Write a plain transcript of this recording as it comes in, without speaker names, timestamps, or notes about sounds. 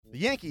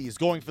Yankees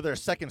going for their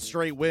second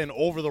straight win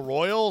over the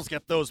Royals.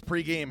 Get those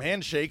pregame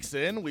handshakes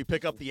in. We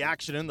pick up the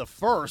action in the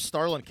first.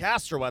 Starlin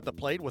Castro at the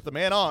plate with the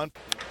man on.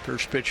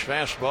 First pitch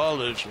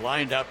fastball is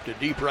lined up to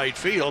deep right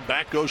field.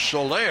 Back goes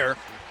Soler,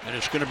 and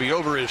it's going to be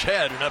over his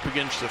head and up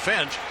against the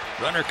fence.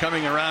 Runner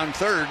coming around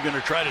third, going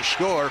to try to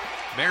score.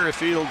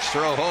 Merrifield's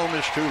throw home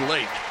is too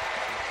late.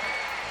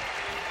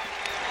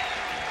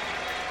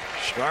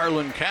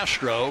 Starlin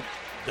Castro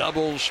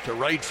doubles to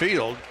right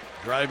field,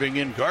 driving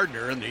in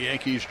Gardner, and the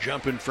Yankees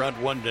jump in front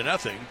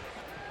 1-0.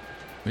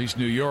 These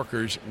New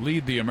Yorkers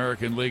lead the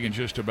American League in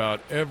just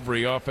about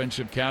every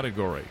offensive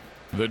category.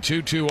 The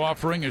 2-2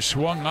 offering is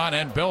swung on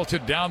and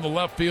belted down the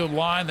left field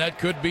line. That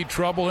could be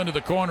trouble. Into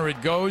the corner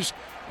it goes,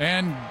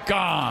 and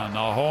gone.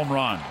 A home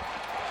run.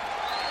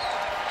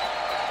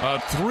 A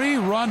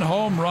 3-run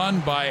home run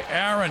by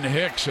Aaron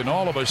Hicks, and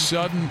all of a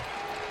sudden,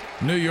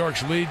 New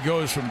York's lead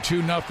goes from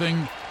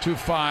 2-0 to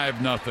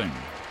 5-0.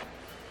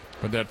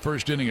 But that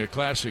first inning, a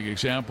classic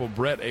example.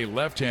 Brett, a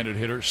left-handed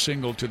hitter,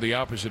 singled to the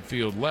opposite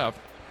field left.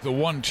 The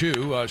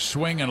 1-2, a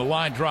swing and a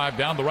line drive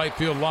down the right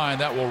field line.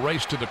 That will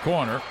race to the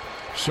corner.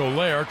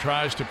 Soler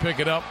tries to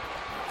pick it up.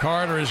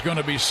 Carter is going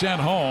to be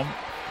sent home.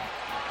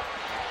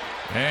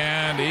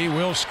 And he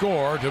will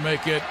score to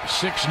make it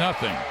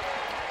 6-0.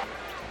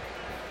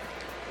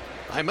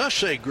 I must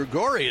say,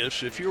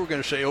 Gregorius, if you were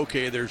going to say,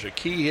 okay, there's a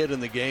key hit in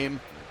the game,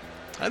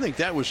 I think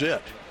that was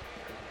it.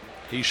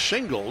 He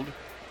singled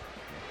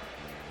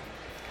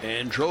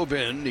and drove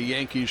in the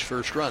Yankees'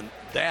 first run.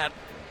 That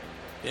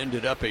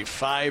ended up a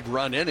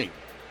 5-run inning.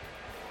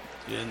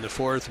 In the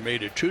fourth,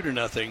 made it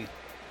 2-0,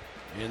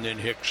 and then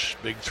Hicks'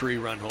 big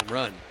 3-run home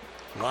run.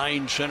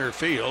 Line center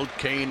field.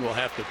 Kane will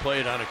have to play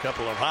it on a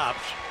couple of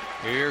hops.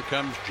 Here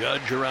comes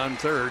Judge around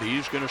third.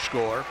 He's going to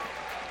score.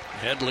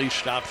 Headley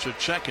stops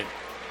at second.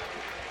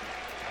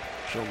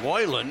 So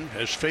Moylan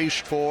has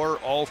faced 4.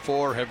 All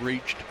 4 have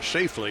reached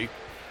safely.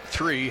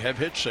 3 have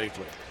hit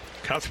safely.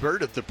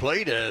 Cuthbert at the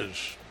plate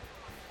as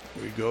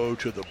we go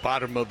to the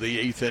bottom of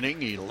the 8th inning.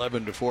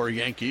 11-4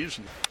 Yankees.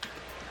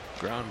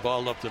 Ground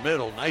ball up the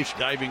middle. Nice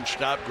diving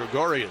stop.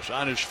 Gregorius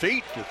on his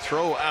feet to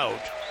throw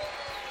out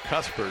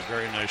Cuthbert.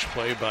 Very nice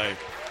play by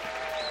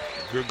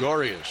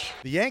Gregorius.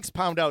 The Yanks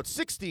pound out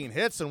 16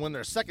 hits and win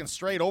their second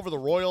straight over the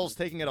Royals,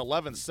 taking it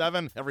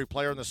 11-7. Every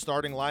player in the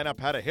starting lineup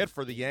had a hit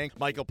for the Yanks.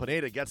 Michael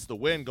Pineda gets the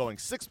win, going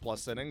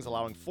 6+ innings,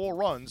 allowing 4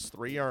 runs,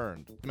 3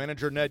 earned.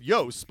 Manager Ned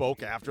Yost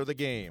spoke after the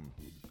game.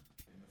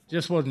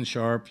 Just wasn't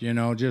sharp,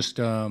 just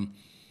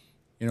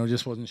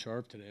wasn't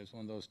sharp today. It's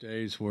one of those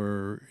days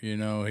where,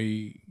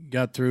 he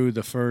got through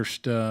the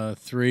first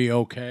 3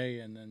 okay,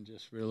 and then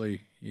just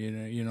really,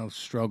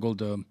 struggled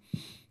to,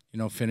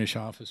 finish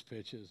off his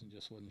pitches and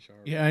just wasn't sharp.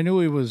 Yeah, I knew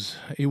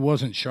he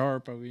wasn't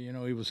sharp.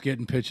 He was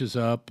getting pitches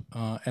up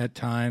at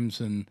times,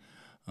 and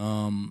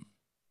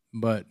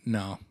but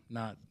no,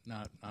 not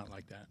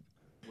like that.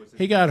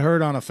 He got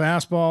hurt on a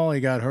fastball, he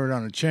got hurt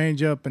on a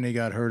changeup, and he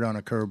got hurt on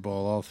a curveball,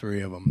 all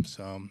 3 of them.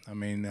 So,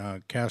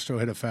 Castro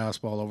hit a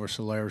fastball over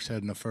Soler's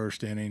head in the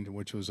first inning,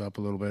 which was up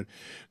a little bit.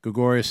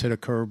 Gregorius hit a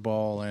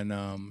curveball,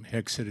 and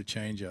Hicks hit a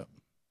changeup.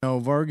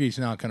 Vargas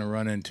not going to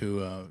run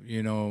into,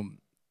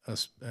 a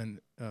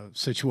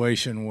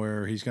situation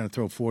where he's going to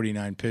throw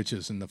 49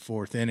 pitches in the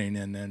 4th inning,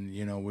 and then,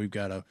 we've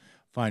got to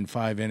find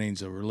 5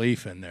 innings of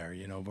relief in there.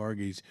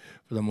 Vargas,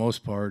 for the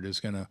most part, is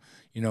going to,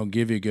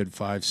 give you a good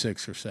 5,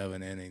 6, or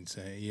 7 innings.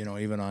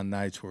 Even on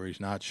nights where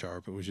he's not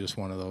sharp. It was just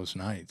one of those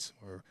nights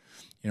where,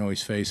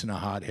 he's facing a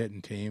hot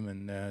hitting team,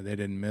 and they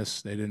didn't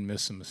miss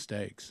some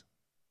mistakes.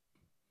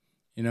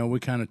 We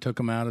kind of took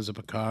him out as a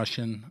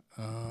precaution.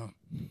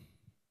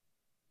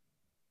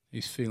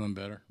 He's feeling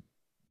better.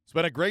 It's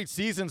been a great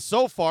season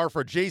so far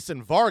for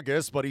Jason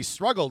Vargas, but he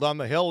struggled on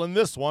the hill in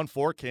this one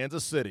for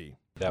Kansas City.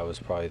 That was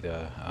probably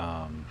the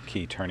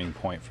key turning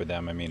point for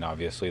them.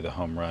 Obviously the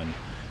home run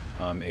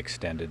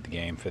extended the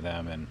game for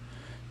them and,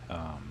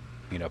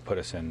 put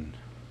us in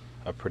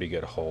a pretty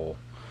good hole.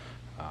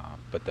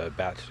 But the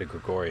bat to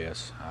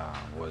Gregorius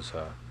was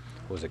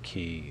a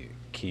key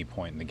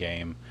point in the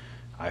game,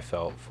 I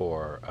felt,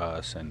 for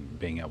us, and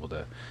being able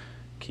to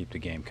keep the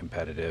game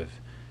competitive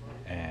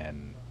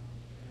and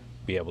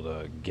be able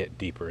to get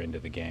deeper into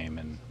the game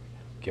and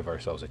give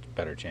ourselves a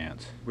better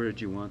chance. Where did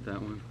you want that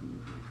one?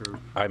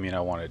 I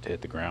wanted to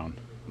hit the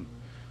ground.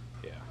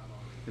 Yeah.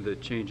 And the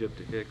change up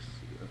to Hicks?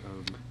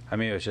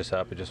 It was just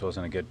up. It just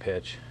wasn't a good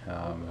pitch.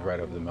 Right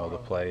over the middle of the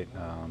plate.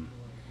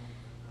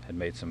 Had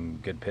made some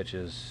good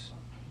pitches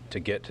to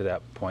get to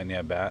that point in the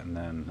at-bat, and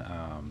then,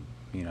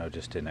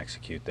 just didn't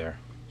execute there.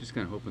 Just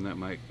kind of hoping that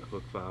might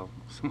hook foul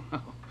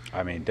somehow.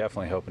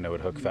 Definitely hoping it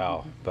would hook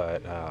foul,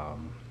 but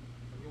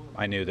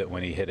I knew that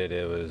when he hit it,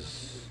 it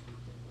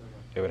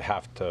would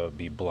have to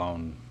be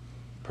blown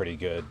pretty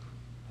good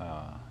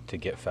to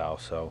get foul.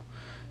 So,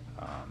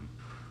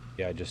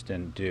 I just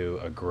didn't do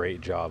a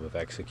great job of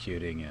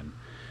executing, and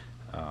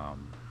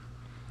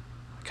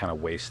kind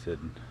of wasted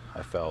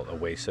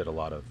a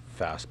lot of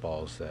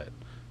fastballs that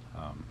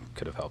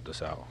could have helped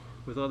us out.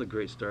 With all the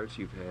great starts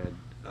you've had,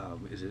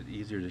 is it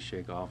easier to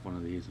shake off one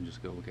of these and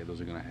just go, okay,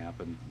 those are going to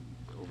happen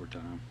over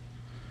time?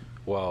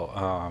 Well,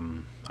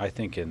 I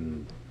think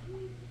in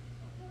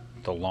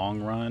the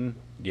long run,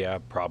 yeah,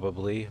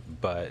 probably.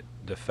 But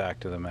the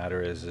fact of the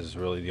matter is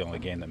really the only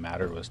game that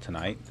mattered was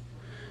tonight,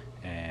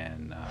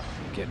 and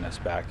getting us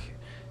back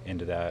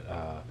into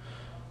that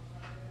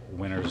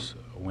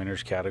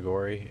winners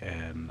category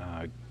and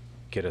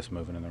get us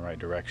moving in the right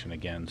direction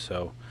again.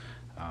 So,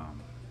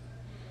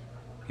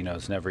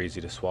 it's never easy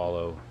to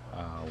swallow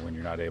when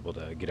you're not able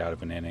to get out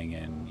of an inning,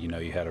 and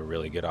you had a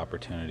really good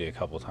opportunity a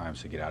couple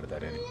times to get out of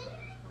that inning.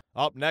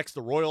 Up next,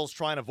 the Royals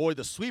try and avoid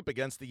the sweep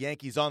against the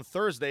Yankees on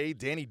Thursday.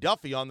 Danny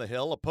Duffy on the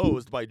hill,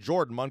 opposed by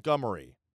Jordan Montgomery.